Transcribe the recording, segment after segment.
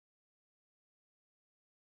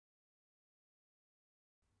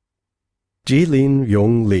Jilin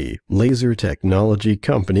Yongli Laser Technology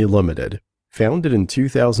Company Limited, founded in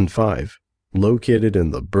 2005, located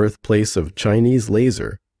in the birthplace of Chinese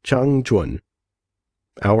laser, Changchun.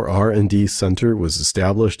 Our R&D center was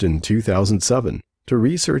established in 2007 to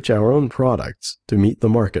research our own products to meet the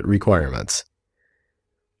market requirements.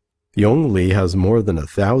 Yongli has more than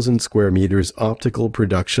 1,000 square meters optical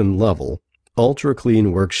production level,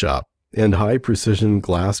 ultra-clean workshop, and high-precision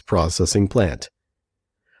glass processing plant.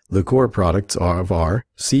 The core products of our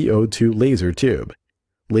CO2 laser tube,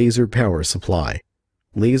 laser power supply,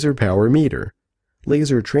 laser power meter,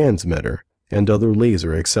 laser transmitter, and other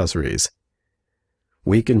laser accessories.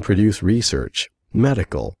 We can produce research,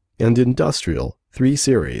 medical, and industrial 3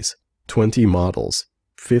 series, 20 models,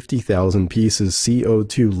 50,000 pieces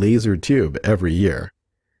CO2 laser tube every year.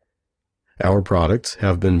 Our products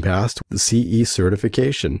have been passed the CE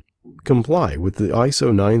certification, comply with the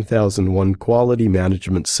ISO 9001 Quality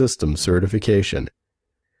Management System certification.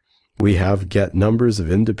 We have get numbers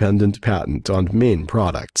of independent patent on main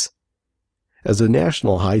products. As a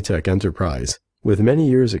national high-tech enterprise with many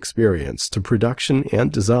years' experience to production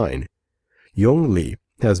and design, Yongli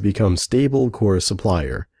has become stable core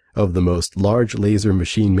supplier of the most large laser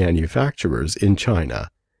machine manufacturers in China.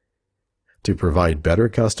 To provide better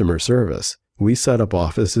customer service, we set up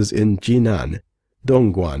offices in Jinan,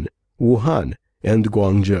 Dongguan, Wuhan, and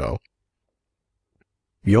Guangzhou.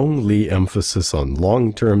 Yongli emphasis on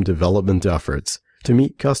long-term development efforts to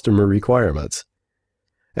meet customer requirements.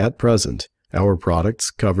 At present, our products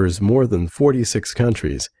covers more than 46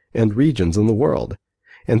 countries and regions in the world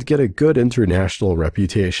and get a good international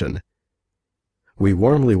reputation. We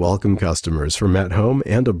warmly welcome customers from at home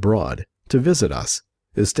and abroad to visit us,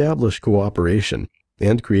 establish cooperation,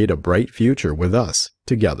 and create a bright future with us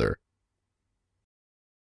together.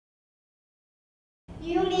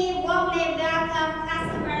 Warmly welcome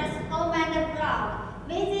customers home and abroad.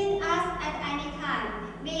 Visit us at any time.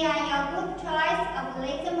 We are your good choice of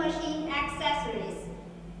laser machine accessories.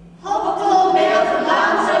 Hope to